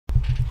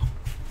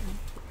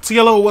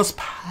CLO, what's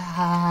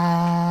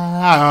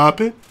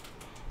poppin'?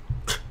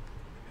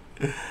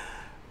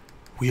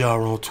 We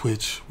are on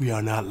Twitch. We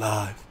are not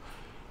live.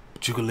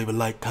 But you can leave a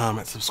like,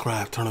 comment,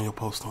 subscribe, turn on your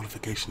post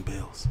notification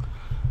bells.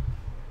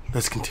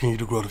 Let's continue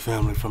to grow the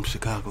family from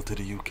Chicago to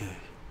the UK.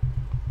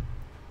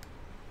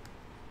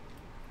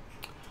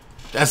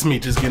 That's me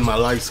just getting my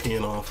light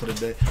skin on for the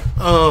day.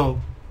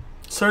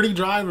 30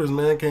 drivers,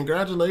 man.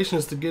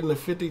 Congratulations to getting the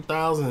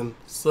 50,000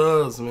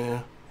 subs,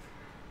 man.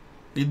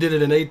 You did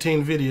it in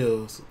 18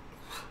 videos.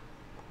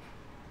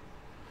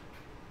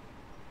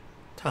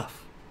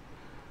 Tough.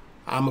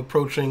 I'm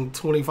approaching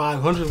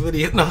 2,500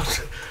 videos now.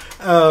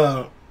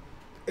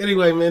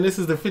 Anyway, man, this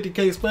is the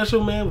 50K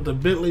special, man, with the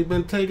Bentley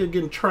Bentayga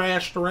getting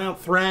thrashed around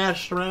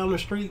the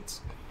streets.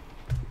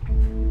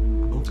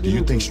 Do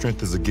you think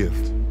strength is a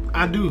gift?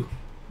 I do.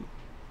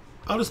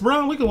 Oh, this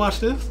Brown, we can watch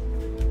this.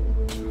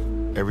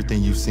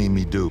 Everything you've seen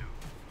me do.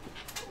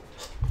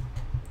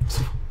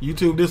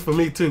 YouTube this for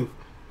me too.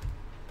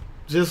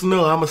 Just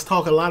know I must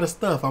talk a lot of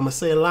stuff. I must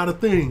say a lot of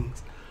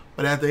things.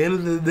 But at the end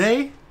of the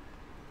day,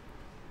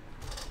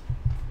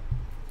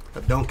 I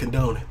don't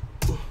condone it.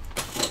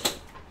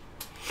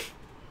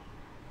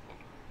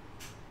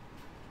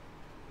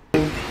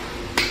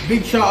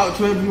 Big shout out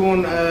to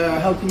everyone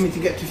helping me to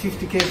get to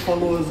 50K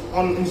followers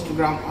on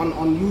Instagram and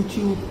on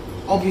YouTube.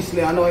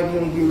 Obviously, I know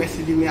everyone's been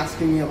messaging me,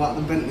 asking me about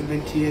the Bentley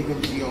Bentayga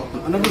video.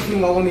 Another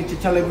thing I wanted to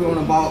tell everyone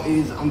about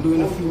is I'm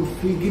doing a few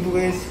free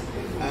giveaways.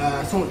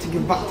 Something to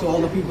give back to all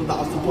the people that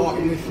are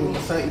supporting me from the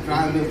 30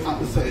 drivers at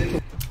the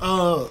 30.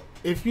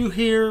 If you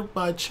hear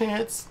by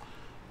chance,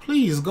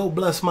 please go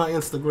bless my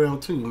Instagram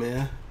too,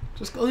 man.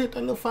 Just go hit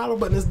that little follow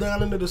button. It's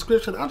down in the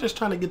description. I'm just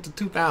trying to get to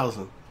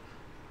 2,000.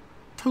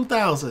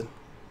 2,000.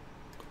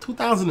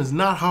 2,000 is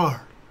not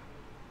hard.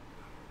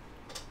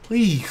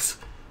 Please.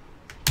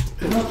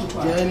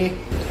 Journey.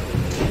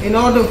 In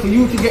order for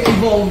you to get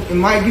involved in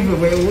my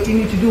giveaway, what you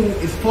need to do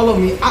is follow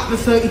me at the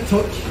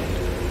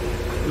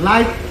TheeLitOne,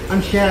 like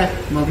and share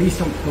my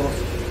recent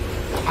post.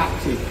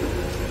 Active.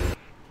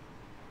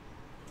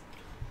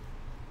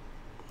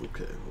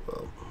 Okay,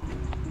 well.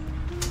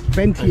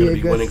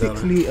 Bentayga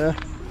 6 litre,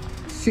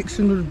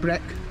 600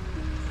 brake.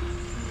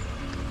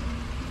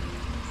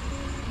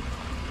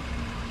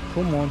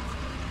 Come on.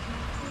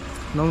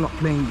 No, I'm not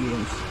playing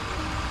games.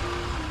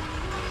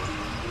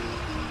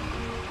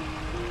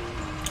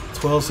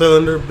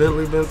 12-cylinder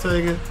Bentley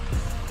Bentayga,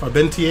 or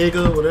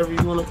Bentayga, whatever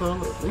you want to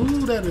call it.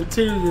 Ooh, that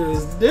interior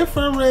is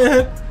different,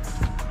 man.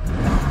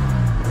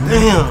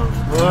 Damn,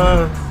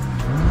 boy.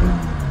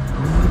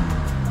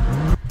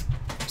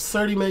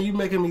 30, man, you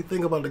making me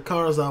think about the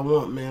cars I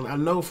want, man. I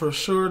know for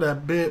sure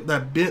that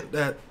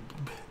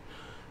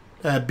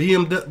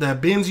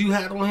Benz you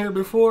had on here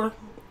before,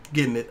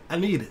 getting it. I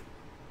need it.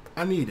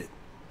 I need it.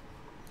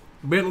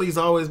 Bentley's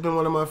always been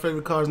one of my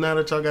favorite cars. Now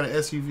that y'all got an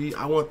SUV,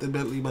 I want the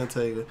Bentley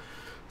Bentayga.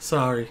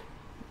 Sorry,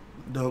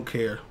 don't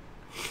care.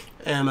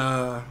 And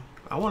I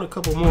want a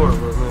couple more of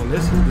them, man.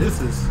 This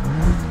is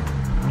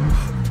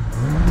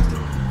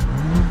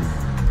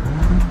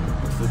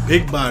the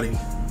big body.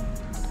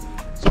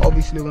 So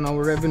obviously when I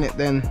was revving it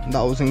then,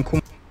 that was in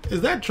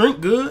Is that drink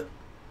good?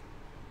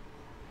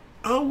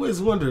 I always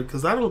wonder,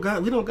 because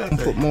we don't got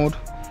comfort mode.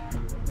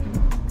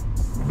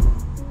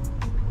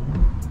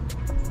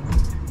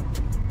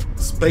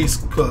 Space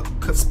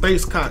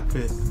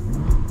cockpit.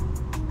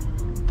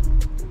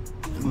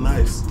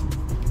 Nice.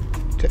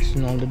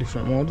 Testing all the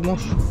different modes,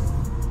 Mosh.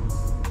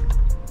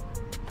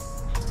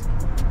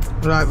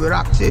 Right, we're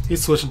active.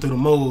 He's switching through the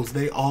modes.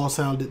 They all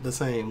sounded the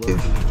same.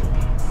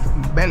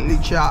 Bentley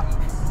chat.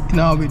 You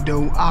know how we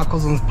do. Our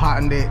cousin's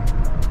patterned it.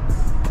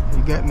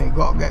 You get me?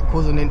 Gotta get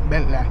cousin in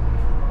Bentley.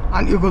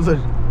 Aren't you,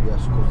 cousin?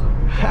 Yes, cousin.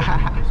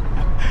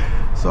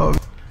 So.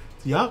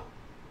 Yup.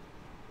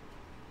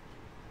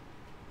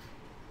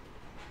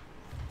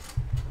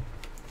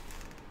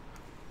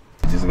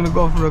 Just gonna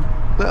go for a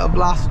little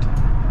blast,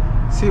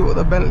 see what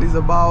the Bentley's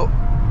about,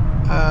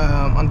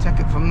 and take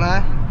it from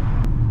there.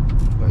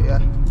 But yeah,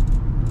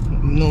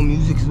 no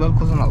music as well,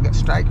 because I'll get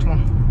striked,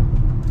 man.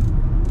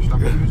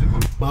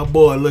 My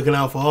boy looking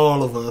out for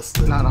all of us.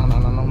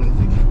 No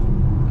music.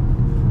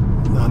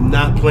 I'm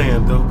not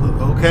playing though, but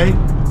okay.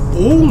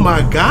 Oh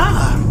my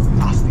God.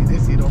 Nasty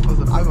this, you know, because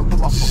I haven't put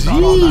my foot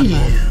down all that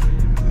time.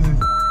 This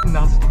is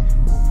nasty.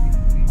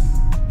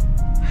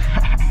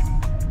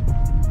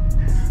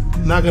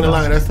 Not gonna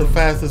lie, that's the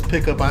fastest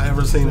pickup I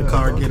ever seen a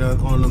car get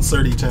on the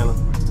Surdy channel.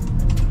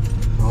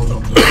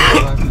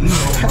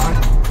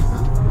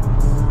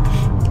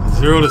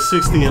 0 to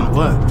 60 in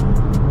what?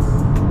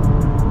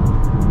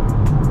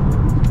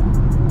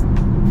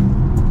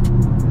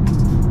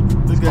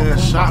 This guy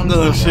has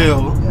shotgun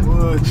shell.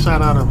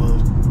 Shot out of a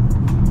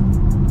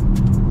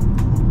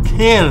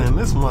cannon.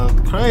 This one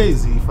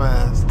crazy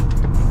fast.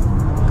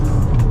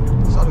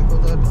 Sorry, go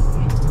ahead.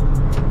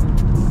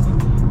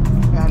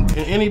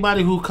 And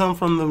anybody who come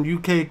from them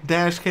UK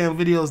dash cam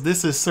videos,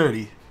 this is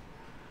Surdy.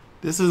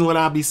 This is when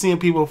I be seeing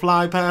people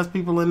fly past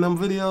people in them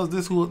videos.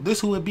 This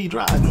who it be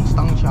driving.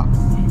 Stone shot.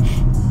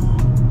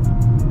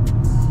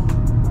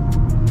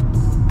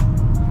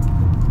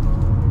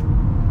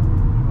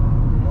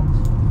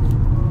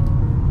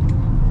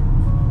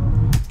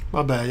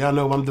 My bad. Y'all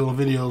know I'm doing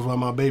videos while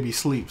my baby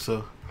sleeps,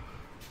 so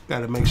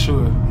gotta make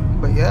sure.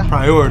 But yeah.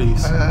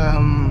 Priorities.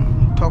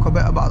 Talk a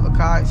bit about the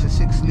car. It's a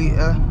 6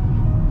 litre.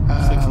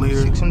 6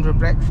 litre. 600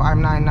 brake,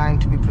 599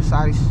 to be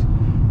precise.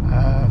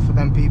 For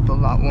them people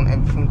that want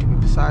everything to be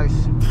precise.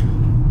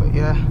 But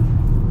yeah,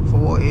 for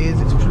what it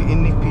is, it's pretty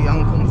nippy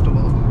and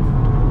comfortable.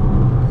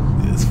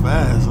 It's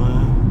fast,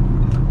 man.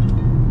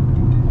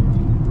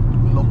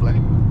 Lovely.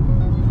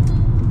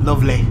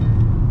 Lovely.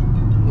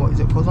 What is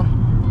it, cousin?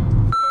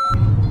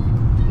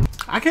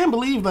 I can't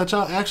believe that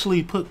y'all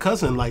actually put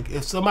cousin. Like,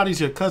 if somebody's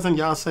your cousin,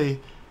 y'all say,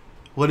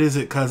 what is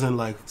it, cousin?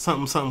 Like,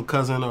 something, something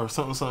cousin or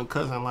something, something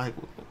cousin. Like,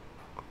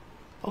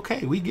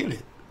 okay, we get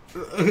it.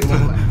 You've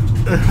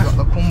got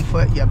the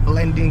comfort, you're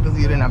blending because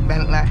you're in a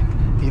Bentley.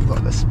 You've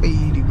got the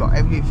speed, you've got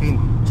everything.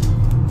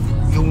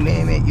 You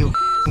name it, you've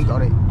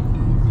got it.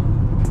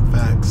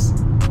 Facts.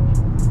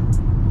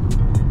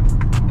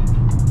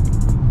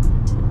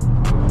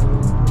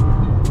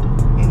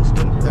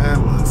 Instant. That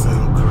one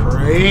sound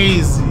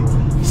crazy.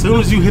 As soon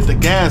as you hit the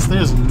gas,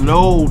 there's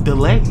no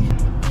delay.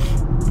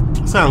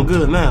 Sound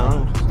good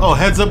now. Huh? Oh,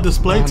 heads up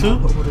display too?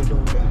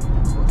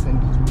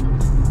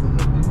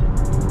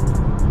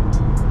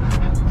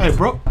 Hey,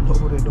 bro.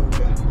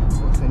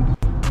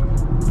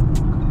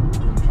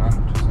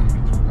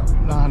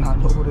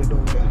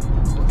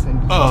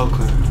 Oh,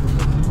 okay.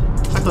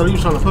 I thought he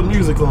was trying to put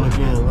music on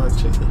again. Like,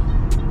 check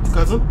it.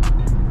 Cousin?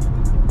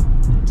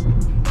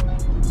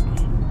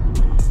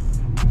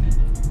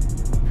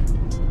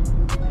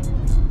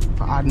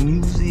 If I add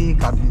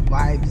music, I'd be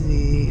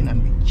vibesing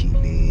and be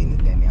chilling.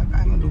 Then I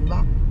can't even do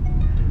that.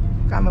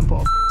 Can't even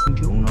put a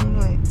tune on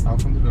it. How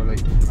come they don't like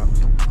the trap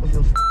song? Because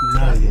they'll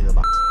Nah, yeah.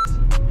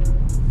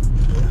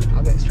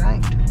 I'll get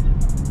striked.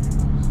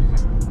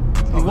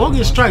 You won't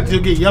get striped,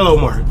 you'll get yellow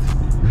marked.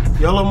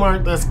 Yellow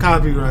marked, that's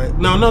copyright.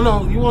 No,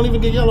 you won't even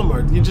get yellow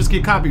marked. You just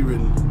get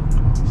copywritten.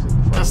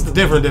 That's the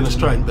different than a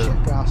strike, though.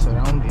 Check our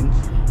surroundings.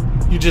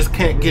 You just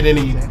can't get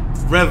any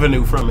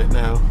revenue from it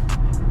now. So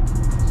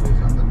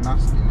it's on the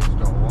nasty list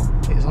or what?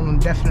 It's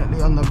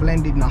definitely on the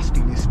blended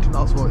nasty list.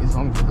 That's what it's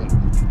on for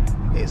them.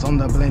 It's on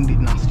the blended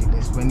nasty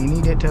list. When you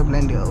need it to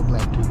blend, it'll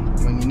blend.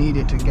 When you need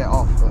it to get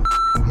off,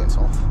 it gets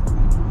off.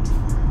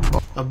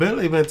 A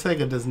Bentley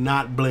Bentayga does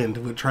not blend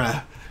with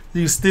Trav.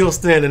 You still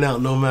standing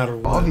out no matter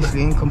what.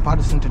 Obviously, in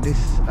comparison to this,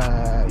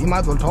 you might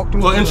as well talk to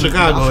me. Well, in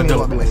Chicago, it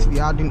don't the blend.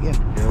 SVR, didn't you?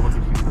 Yeah, what do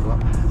you think of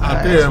that?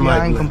 Out there, it SVR might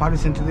in blend.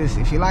 comparison to this,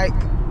 if you like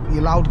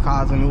your loud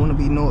cars and you want to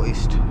be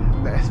noticed,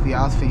 the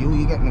SVR's for you.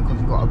 You get me? Because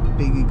you got a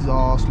big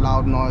exhaust,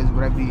 loud noise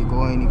wherever you're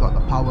going. You got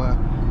the power,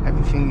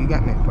 everything. You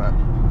get me? But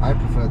I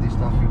prefer this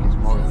stuff. I think it's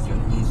more of a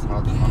gentleman's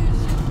car than that.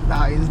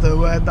 that is the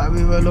word that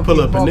we were looking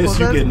pull up for. in this,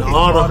 you cousin. getting It's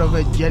all part the- of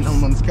a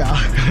gentleman's car.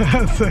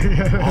 So,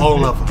 yeah,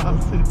 All of them.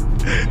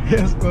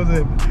 Yes,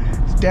 cousin.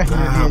 It's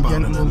definitely How a about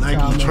in a gentleman's Nike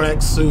car. mate.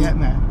 tracksuit? You get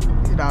me?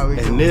 You know,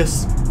 it's And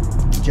this,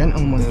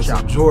 gentleman's and chap.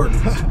 some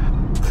Jordans.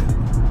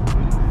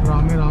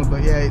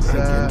 But yeah, it's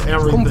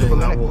Everything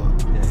comfortable. I innit?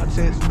 want. I'd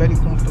say it's very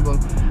comfortable.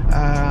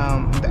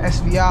 The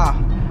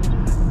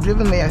SVR,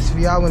 driven the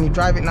SVR, when you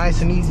drive it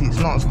nice and easy, it's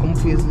not as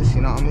comfy as this.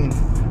 You know what I mean?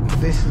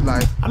 This is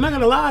like, I'm not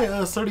gonna lie,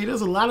 Serdy,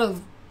 there's a lot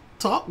of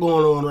talk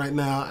going on right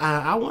now.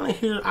 I want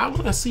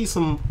to see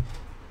some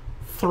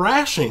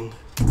thrashing.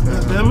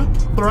 God damn it.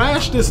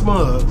 Thrash this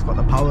mug. it's got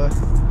the power,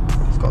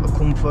 it's got the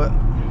comfort,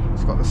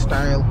 it's got the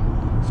style,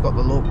 it's got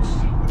the looks,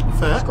 it's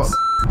got Facts. the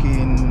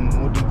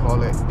fucking, what do you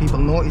call it? People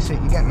notice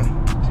it. You get me?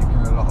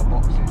 Ticking a lot of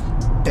boxes.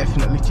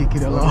 Definitely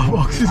ticking a lot of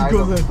boxes. I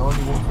Because got the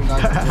only one thing I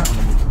can do on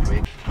the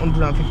brake.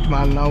 150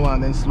 miles an hour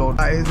and then slow.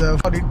 That is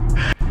funny.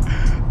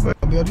 But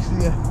I'll be honest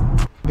with you,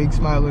 big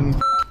smile when you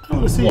I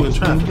want to see you in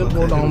traffic. just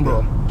go Okay, down,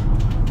 bro. The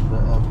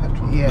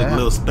petrol. Look, Yeah.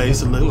 little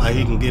space. It look like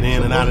he can get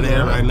in and out of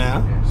there right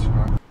now. Yes,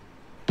 right.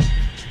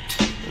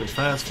 And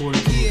fast forward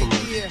to the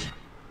commercial.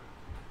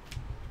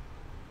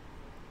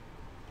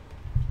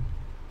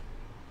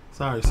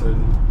 Sorry,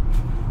 Serdy.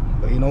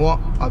 But you know what?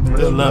 I've been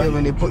Still love really you.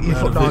 when you put your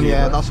Not foot a down, video,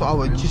 yeah, right? that's what I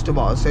was just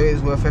about to say.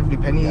 It's worth every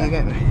penny you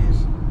get. It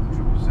is,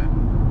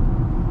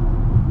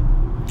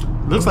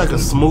 100%. Looks like a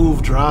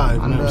smooth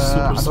drive, And man. Super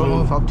I don't know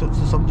smooth. if I've touched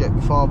the subject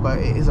before, but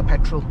it is a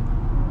petrol.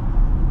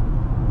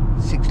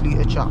 6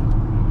 litre chap.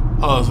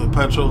 Oh, it's a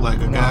petrol, like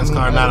a You know gas what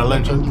I car, mean? not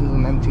Electric electric. engines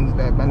and them things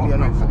there. Bentley What are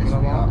not brake for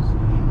fucking around.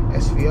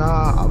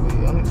 SVR, I'll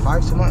be on it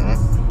 5 something like that.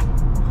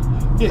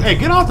 Yeah, hey,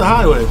 get off the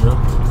highway, bro.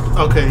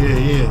 Okay,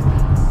 yeah.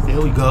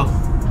 Here we go.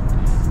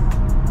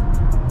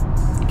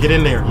 Get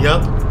in there,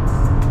 yup.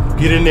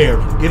 Get in there,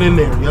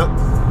 yup.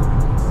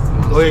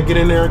 Go ahead, get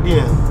in there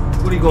again.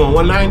 What are you going,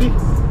 190?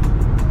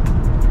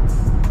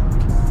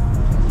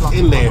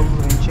 In there.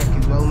 In check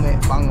as well,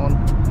 mate. Bang on.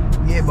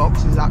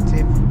 Gearbox is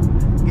active.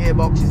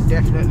 Gearbox is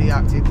definitely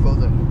active,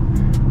 brother.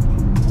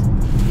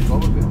 Go a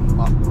bit on the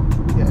back, though.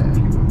 Yeah.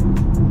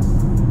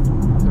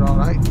 They're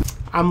alright.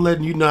 I'm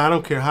letting you know, I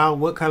don't care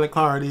what kind of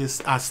car it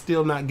is, I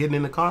still not getting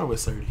in the car with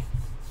Serdy.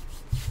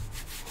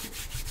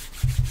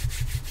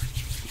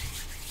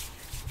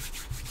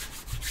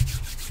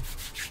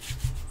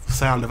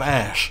 Sound of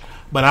ash.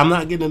 But I'm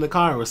not getting in the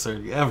car with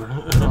Serdy, ever.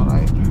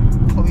 Alright.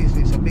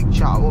 Obviously, it's a big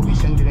shot, I won't be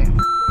sending it.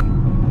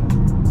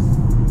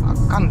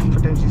 I can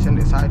potentially send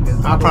it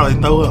sideways. I'll probably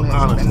throw up,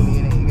 honestly. Bentley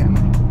in it, you get me?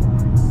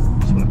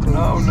 Just wanna clean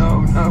No, this. no,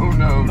 no,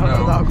 no,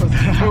 no. that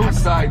goes- Go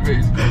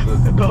sideways,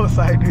 brother. Go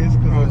sideways,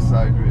 Go cuz.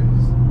 sideways.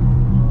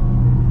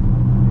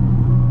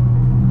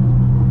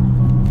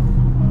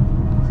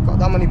 It's got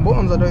that many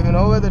buttons, I don't even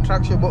know where the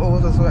traction button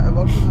was, I swear to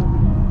God.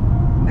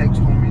 Next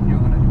one you're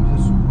gonna do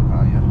is a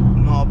supercar, yeah?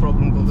 Not a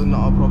problem, cuz,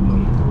 not a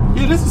problem.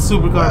 Yeah, this is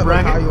supercar Whatever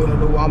car bracket. you wanna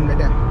do, I'm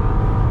ready.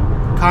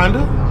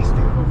 Kinda.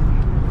 Nasty, bro.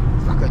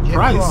 It's like a jet,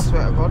 Price. bro, I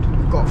swear to God.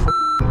 We've got a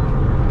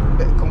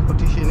bit of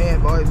competition here,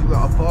 boys. We've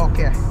got a park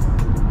here.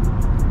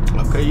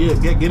 Okay, yeah,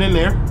 get in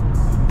there.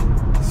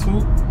 So,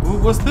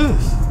 what's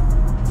this?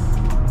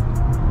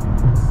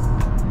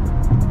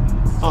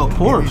 Oh,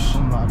 Porsche.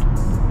 Some lad.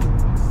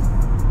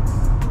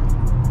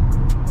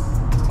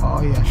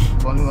 Oh yeah,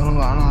 we've only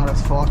got an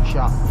RS4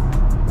 shot.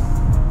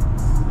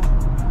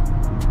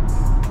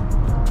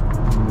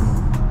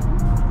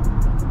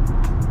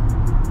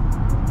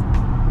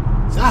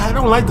 See, I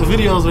don't like the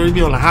videos where you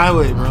be on the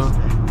highway, bro.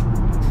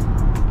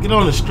 Get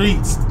on the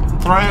streets,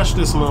 thrash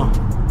this month.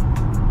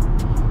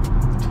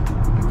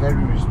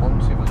 Very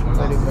responsive as well.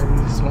 Very, very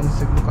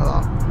responsive. Look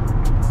at that.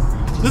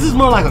 This is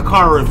more like a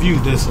car review,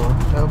 this one.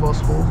 Turbo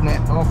spoof, mate.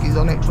 Parky's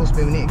on it. Trust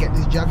me, we need to get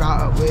this Jag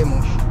out of way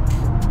much.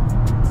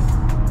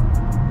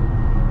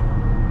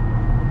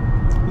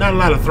 Not a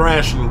lot of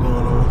thrashing going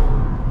on.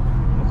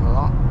 Look at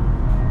that.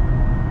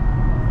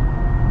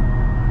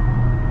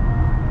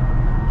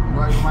 You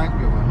know, it reminds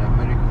me of an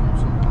American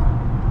muscle car.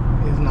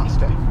 It's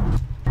nasty. You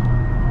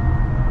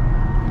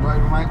know,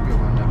 it reminds me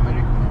of an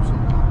American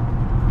muscle car.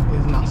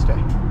 It's nasty.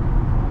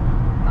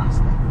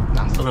 Nasty.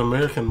 Nasty. An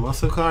American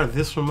muscle car.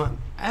 This from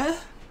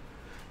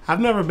I've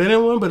never been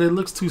in one, but it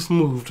looks too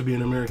smooth to be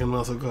an American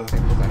muscle car.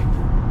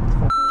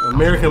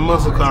 American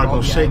muscle car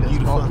gonna shake you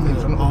the fuck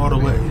up all the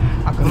way.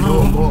 I can do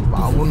them both, but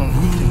I wouldn't to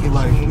give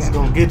Like it's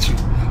gonna get you.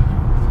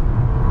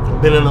 I've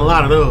been in a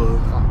lot of those.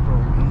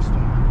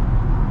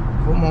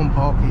 Come on,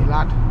 Parky,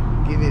 lad.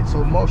 Give it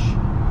some mush.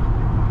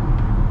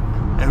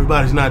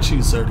 Everybody's not you,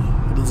 Surdy.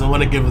 He doesn't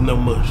want to give us no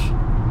mush.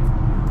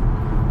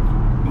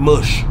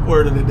 Mush.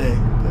 Word of the day.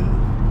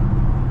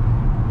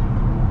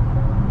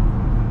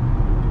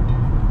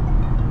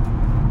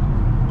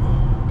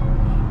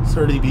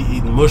 Surdy be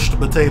eating mushed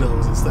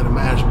potatoes instead of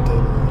mashed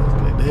potatoes.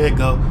 Okay, there you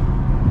go.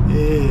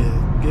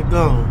 Yeah, get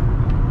going.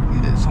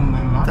 You did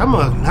something like That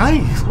mug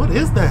nice. What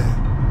is that?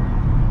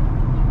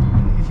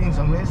 You think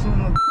I'm missing?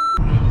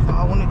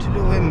 I wanted to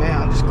do it,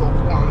 man. I just go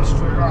one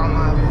straight around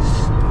like this.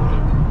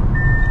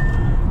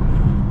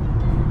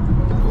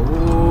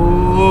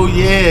 Oh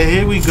yeah,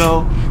 here we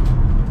go.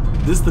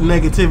 This is the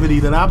negativity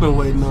that I've been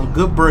waiting on.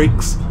 Good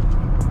brakes.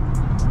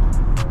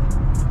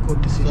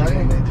 Good decision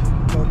you made.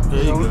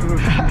 There you go.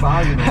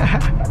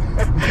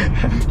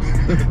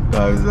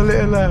 That was a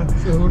little,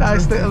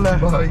 nice little.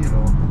 You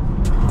know.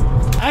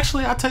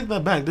 Actually, I take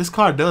that back. This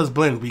car does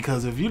blend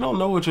because if you don't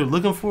know what you're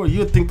looking for,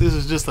 you'd think this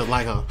is just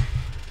like a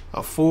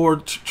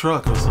Ford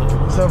truck or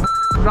something. So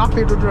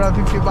rapid with around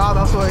 50 bar,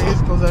 that's what it is,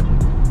 because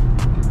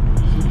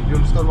You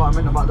understand what I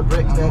meant about the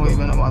brakes I there? know what you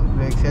meant about the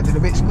brakes. Yeah, they're a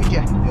bit squidgy.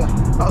 Yeah,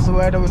 that's the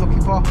word I was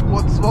looking for.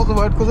 What's the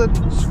word, cousin?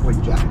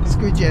 Squidgy.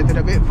 Squidgy. They're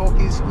a bit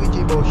fucking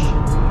squidgy bush.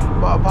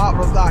 But apart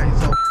from that,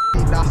 it's a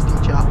nasty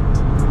chat.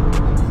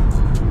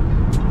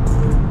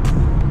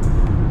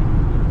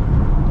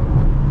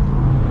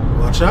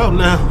 Watch out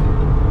now.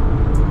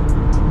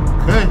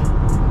 Okay.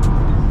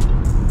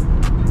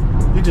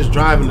 He just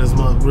driving this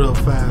mug real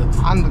fast.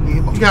 And the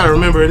gearbox. You gotta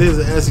remember it is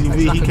an SUV.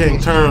 It's like He a can't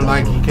base. turn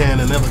like he can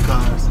in other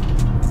cars.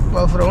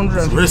 Well, for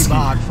 150 risky.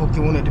 bar, I'd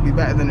fucking want it to be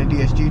better than a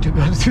DSG, to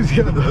be honest with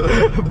you.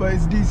 But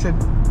it's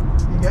decent.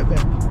 You get me?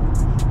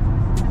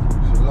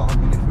 It's a lot of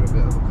money for a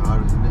bit of a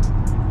car, isn't it?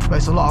 But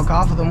it's a lot of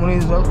car for the money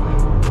as well.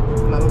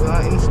 Like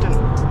that instant.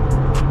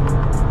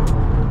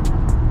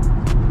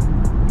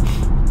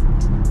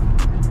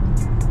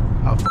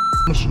 A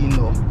machine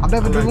though. I've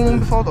never I like driven one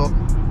this. before though.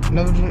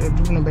 Never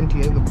driven a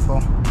Bentley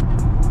before.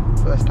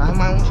 First time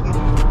I was getting.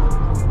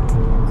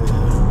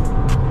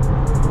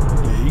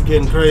 Yeah, you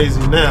getting crazy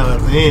now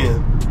at the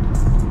end.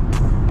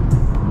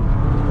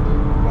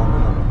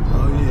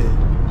 Oh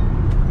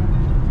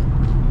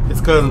yeah.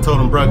 His cousin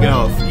told him, bro, get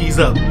off. Ease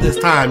up. This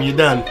time, you're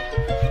done.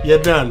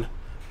 You're done.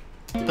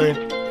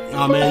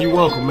 Oh man, you're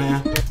welcome,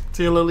 man.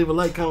 TLO, leave a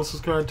like, comment,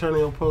 subscribe, turn on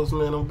your post,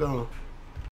 man. I'm gone.